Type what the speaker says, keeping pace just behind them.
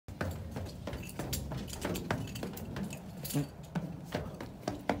Ooh.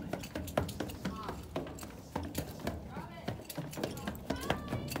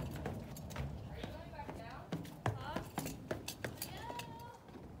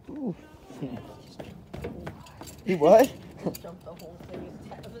 You what? Jump the whole thing.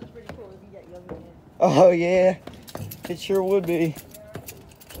 That was pretty cool if you get yummy in. Oh yeah, it sure would be.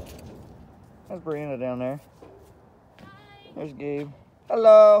 That's Brianna down there. Hi. There's Gabe.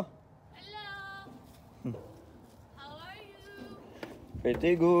 Hello. Hello. How are you?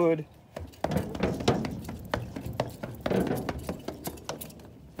 Pretty good.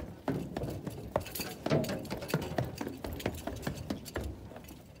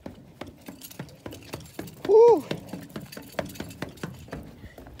 Woo.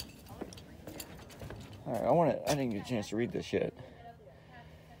 All right, I didn't get a chance to read this yet.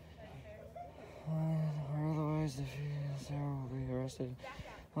 Otherwise, the seller will be arrested.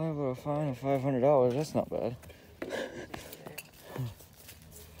 Liable to a fine of $500. That's not bad.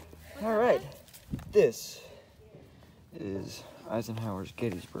 All right, this is Eisenhower's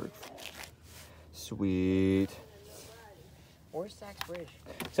Gettysburg. Sweet. Or Sachs Bridge.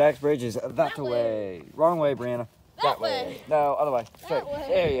 Sachs Bridge is that way. Wrong way, Brianna. That way. No, other way. That way.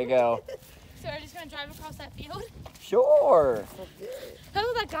 There you go. So we're just gonna drive across that field? Sure. That's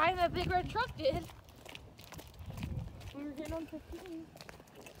what that guy in that big red truck did. We were hitting on 15.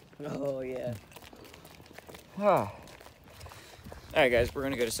 Oh, yeah. All right, guys, we're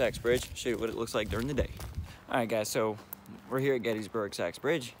gonna go to Sachs Bridge, show you what it looks like during the day. All right, guys, so we're here at Gettysburg, Sachs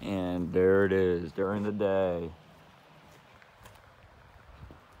Bridge, and there it is during the day.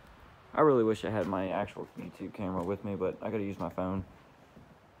 I really wish I had my actual YouTube camera with me, but I gotta use my phone.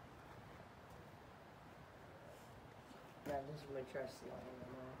 Man, this is my trusty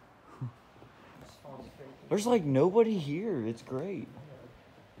one. This phone's pretty good. There's like nobody here. It's great.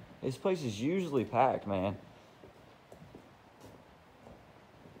 This place is usually packed, man.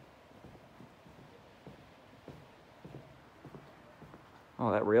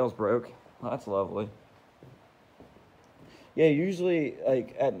 Oh, that rail's broke. Well, that's lovely. Yeah, usually,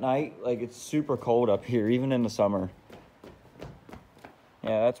 like, at night, like, it's super cold up here, even in the summer.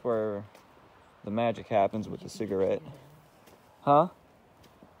 Yeah, that's where the magic happens with the cigarette. Huh?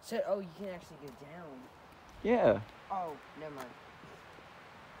 So, oh, you can actually go down. Yeah. Oh, never mind.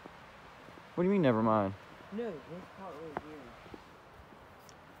 What do you mean, never mind? No, this part right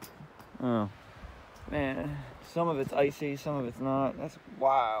here. Oh. Man, some of it's icy, some of it's not. That's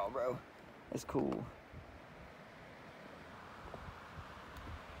wild, bro. That's cool.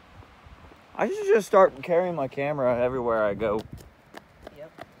 I should just start carrying my camera everywhere I go.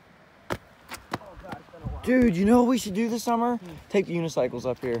 Yep. Oh, God, it's been a while. Dude, you know what we should do this summer? Take the unicycles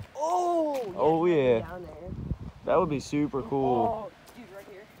up here. Oh! Oh, yeah. Down there. That would be super cool. Oh, dude, right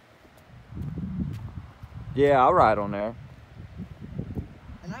here. Yeah, I'll ride on there.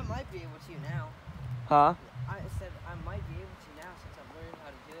 And I might be able to now. Huh? I said I might be able to now since I've learned how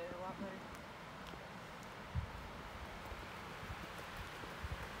to do it a lot better.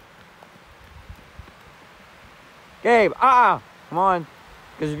 Gabe, come on.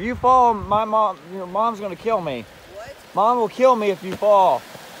 Because if you fall, my mom, your mom's going to kill me. What? Mom will kill me if you fall.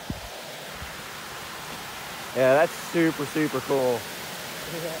 Yeah, that's super, super cool.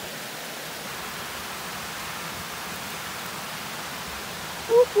 Yeah.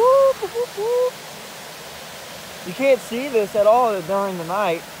 Whoop, whoop, whoop, whoop, whoop. You can't see this at all during the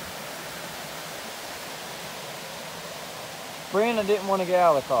night. Brianna didn't want to get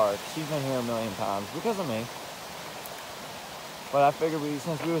out of the car. She's been here a million times because of me. But I figured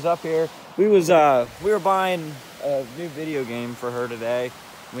since we was up here, we were buying a new video game for her today.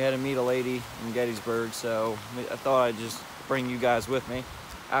 We had to meet a lady in Gettysburg, so I thought I'd just bring you guys with me.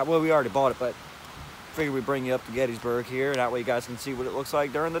 Well, we already bought it, but figured we'd bring you up to Gettysburg here, and that way you guys can see what it looks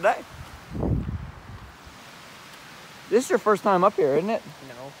like during the day. This is your first time up here, isn't it?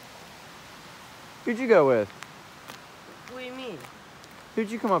 No. Who'd you go with? What do you mean? Who'd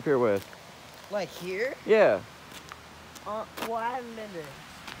you come up here with? Like here? Yeah. Well, I haven't been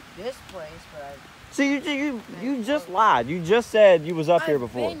to this place, but I've... See, you just lied. You just said you was up here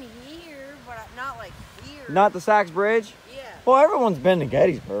before. I've been here, but not like here. Not the Sachs Bridge? Yeah. Well, everyone's been to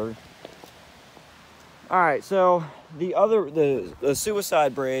Gettysburg. All right, so the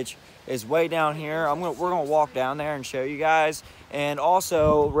Suicide Bridge is way down here. We're gonna walk down there and show you guys. And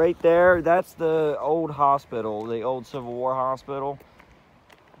also, right there, that's the old hospital, the old Civil War hospital.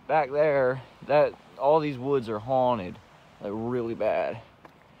 Back there, all these woods are haunted, like really bad.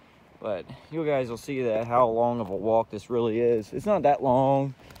 But you guys will see that how long of a walk this really is. It's not that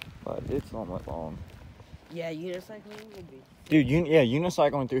long, but it's somewhat long. Yeah, unicycling would be. Dude,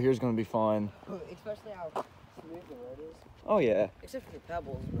 unicycling through here is gonna be fun. Especially how smooth the road is. Oh, yeah. Except for the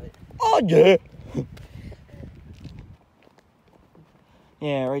pebbles, but... Oh, yeah.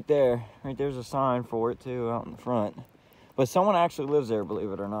 Yeah, right there. Right there's a sign for it, too, out in the front. But someone actually lives there,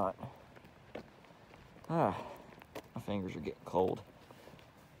 believe it or not. Ah, my fingers are getting cold.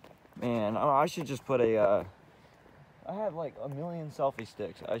 Man, I should just put a, I have like a million selfie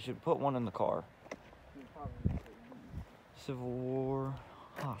sticks. I should put one in the car. Civil War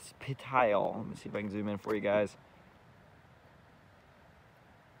Hospital. Let me see if I can zoom in for you guys.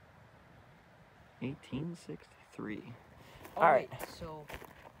 1863. Oh, All right. wait, so...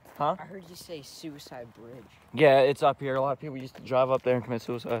 Huh? I heard you say Suicide Bridge. Yeah, it's up here. A lot of people used to drive up there and commit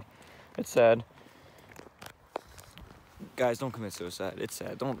suicide. It's sad. Guys, don't commit suicide. It's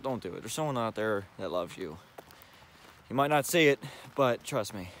sad. Don't do it. There's someone out there that loves you. You might not see it, but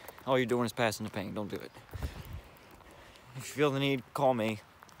trust me, all you're doing is passing the pain. Don't do it. If you feel the need, call me.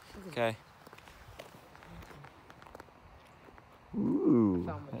 Okay?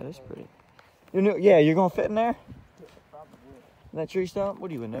 Ooh, that is pretty. Yeah, you're gonna fit in there? Probably. That tree stump?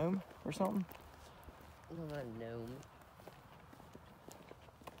 What are you, a gnome or something? I'm not a gnome.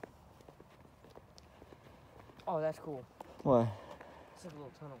 Oh, that's cool. What? It's like a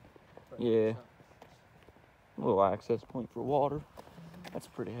little tunnel. Yeah. A little access point for water. That's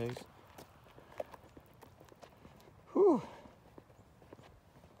pretty haze. Whew.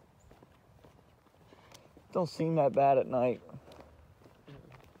 Don't seem that bad at night.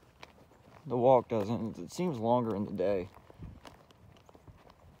 The walk doesn't. It seems longer in the day.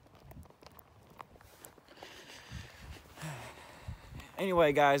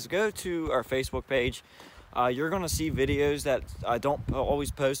 Anyway, guys, go to our Facebook page. You're gonna see videos that I don't always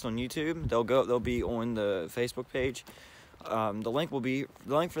post on YouTube. They'll be on the Facebook page. The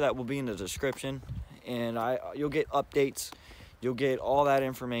link for that will be in the description, and you'll get updates. You'll get all that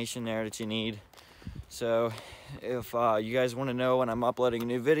information there that you need. So if you guys want to know when I'm uploading a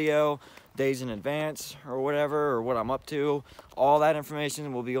new video, days in advance or whatever, or what I'm up to, all that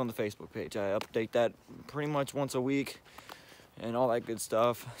information will be on the Facebook page. I update that pretty much once a week and all that good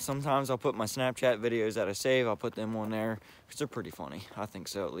stuff. Sometimes I'll put my Snapchat videos that I save, I'll put them on there because they're pretty funny. I think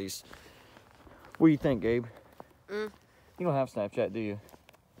so, at least. What do you think, Gabe? You don't have Snapchat, do you?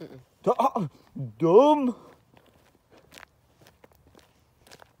 Dumb.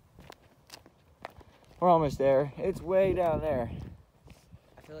 We're almost there. It's way down there.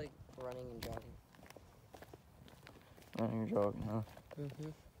 I feel like running and jogging. Running or jogging, huh?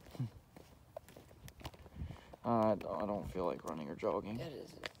 I don't feel like running or jogging. That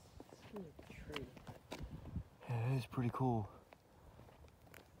is a tree. Yeah, it is pretty cool.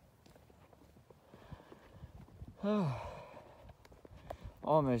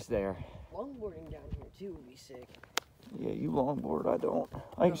 Almost there. Longboarding down here too would be sick. Yeah, you longboard, I don't.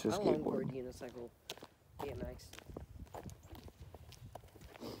 I used to I skateboard. longboard unicycle. BMX.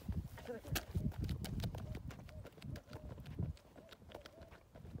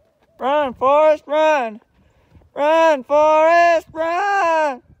 Run, Forrest, run! Run, Forrest,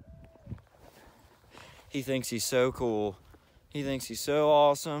 run! He thinks he's so cool. He thinks he's so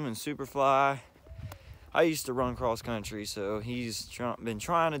awesome and super fly. I used to run cross country, so he's been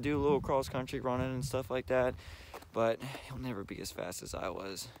trying to do a little cross country running and stuff like that, but he'll never be as fast as I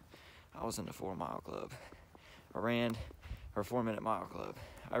was. I was in the 4 mile club. I ran, or 4 minute mile club.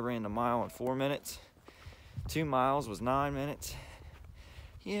 I ran the mile in 4 minutes. 2 miles was 9 minutes.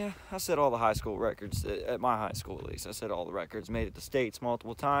 Yeah, I set all the high school records, at my high school at least. I set all the records, made it to states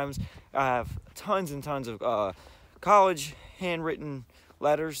multiple times. I have tons and tons of college handwritten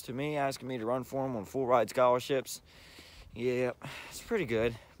letters to me asking me to run for them on full ride scholarships. Yeah, it's pretty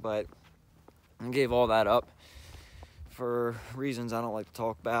good, but I gave all that up for reasons I don't like to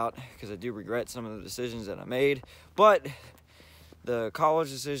talk about because I do regret some of the decisions that I made. But the college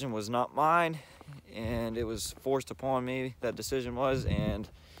decision was not mine, and it was forced upon me, that decision was, and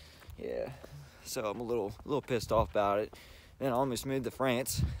yeah, so I'm a little pissed off about it. Then I almost moved to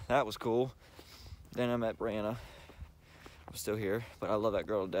France. That was cool. Then I met Brianna. I'm still here, but I love that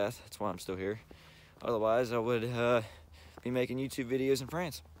girl to death. That's why I'm still here. Otherwise, I would be making YouTube videos in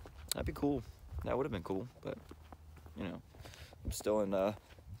France. That'd be cool. That would have been cool, but you know, I'm still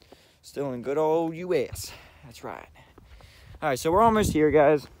in good old US. That's right. All right, so we're almost here,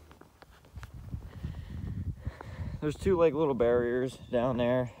 guys. There's 2 like little barriers down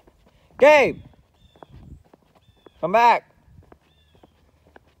there. Gabe, come back.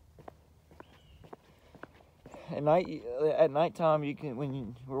 At nighttime, you can,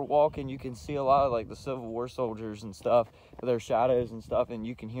 when we're walking, you can see a lot of like the Civil War soldiers and stuff with their shadows and stuff, and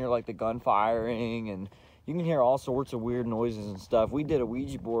you can hear like the gun firing, and You can hear all sorts of weird noises and stuff. We did a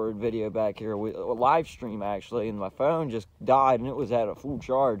Ouija board video back here, a live stream actually, and my phone just died and it was at a full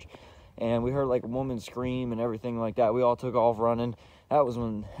charge. And we heard like a woman scream and everything like that. We all took off running. That was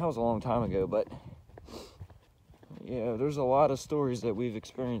a long time ago, but yeah, there's a lot of stories that we've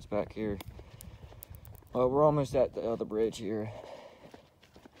experienced back here. Well, we're almost at the other bridge here.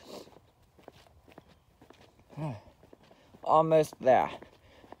 Almost there.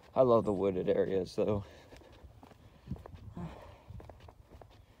 I love the wooded areas, though.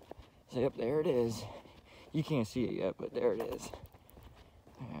 So, yep, there it is. You can't see it yet, but there it is.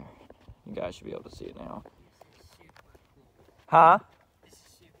 There. You guys should be able to see it now. Huh?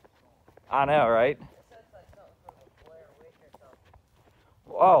 I know, right?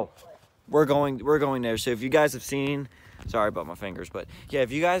 Oh, we're going there. So if you guys have seen, sorry about my fingers, but yeah,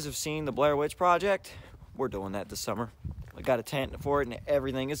 if you guys have seen the Blair Witch Project, we're doing that this summer. I got a tent for it and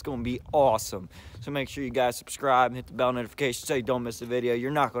everything. It's going to be awesome. So make sure you guys subscribe and hit the bell notification so you don't miss a video.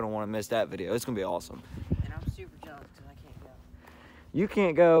 You're not going to want to miss that video. It's going to be awesome. And I'm super jealous because I can't go. You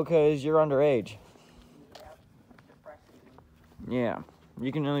can't go because you're underage. Yep. Depressing. Yeah.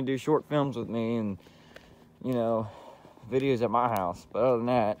 You can only do short films with me and, you know, videos at my house. But other than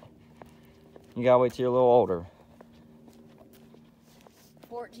that, you got to wait till you're a little older.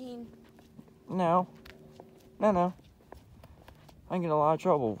 14. No. No. I can get in a lot of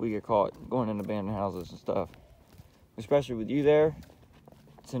trouble if we get caught going in abandoned houses and stuff. Especially with you there.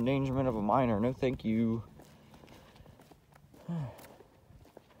 It's endangerment of a minor. No thank you.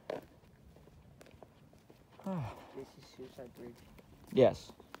 This is Suicide Bridge.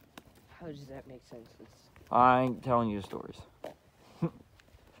 Yes. How does that make sense? I ain't telling you the stories.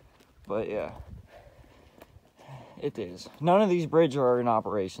 But yeah. It is. None of these bridges are in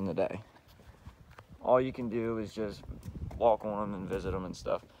operation today. All you can do is just walk on them and visit them and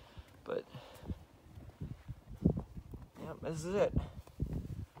stuff. But, yep, this is it.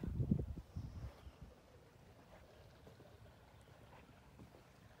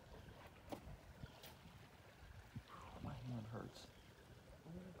 My hand hurts.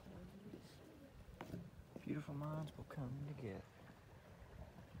 Beautiful minds will come together.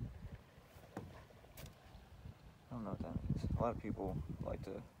 I don't know what that means. A lot of people like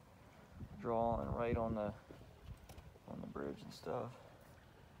to draw and write on the bridge and stuff.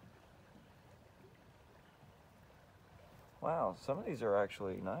 Wow, some of these are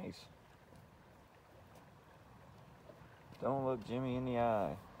actually nice. Don't look Jimmy in the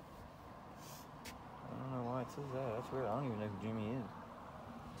eye. I don't know why it says that. That's weird. I don't even know who Jimmy is.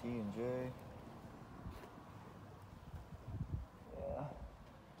 T and J. Yeah.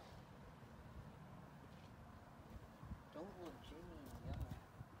 Don't look Jimmy in the eye.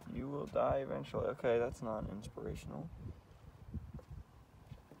 You will die eventually. Okay, that's not inspirational.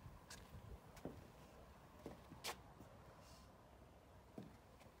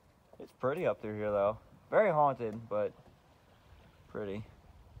 It's pretty up through here, though. Very haunted, but pretty.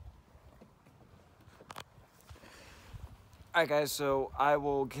 Alright guys, so I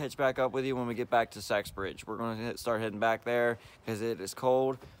will catch back up with you when we get back to Sachs Bridge. We're going to start heading back there because it is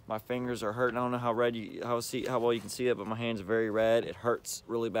cold. My fingers are hurting. I don't know how well you can see it, but my hands are very red. It hurts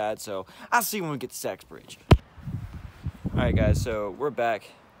really bad, so I'll see you when we get to Sachs Bridge. Alright guys, so we're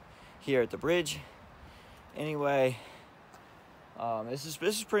back here at the bridge. Anyway, this is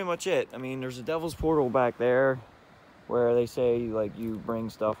pretty much it. I mean, there's a Devil's Portal back there where they say like you bring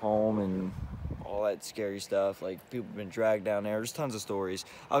stuff home and all that scary stuff. Like, people have been dragged down there. There's tons of stories.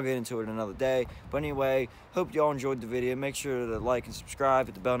 I'll get into it another day. But anyway, hope y'all enjoyed the video. Make sure to like and subscribe,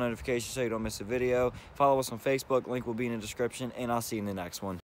 hit the bell notification so you don't miss a video. Follow us on Facebook. Link will be in the description, and I'll see you in the next one.